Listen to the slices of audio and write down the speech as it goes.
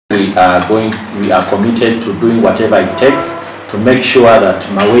We are committed to doing whatever it takes to make sure that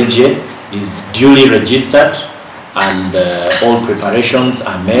Mawejje is duly registered and all preparations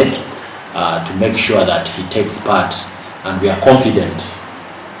are made to make sure that he takes part, and we are confident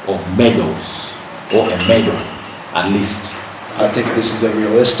of medals, or a medal at least. I think this is a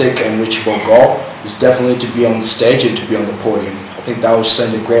realistic and reachable goal. It's definitely to be on the stage and to be on the podium. I think that will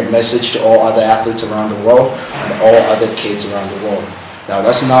send a great message to all other athletes around the world and all other kids around the world. Now,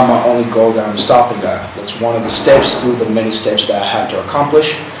 that's not my only goal that I'm stopping at. That's one of the steps through the many steps that I have to accomplish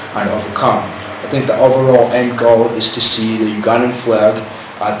and overcome. I think the overall end goal is to see the Ugandan flag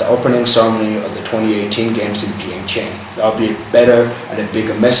at the opening ceremony of the 2018 Games in Beijing. That'll be a better and a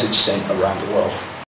bigger message sent around the world.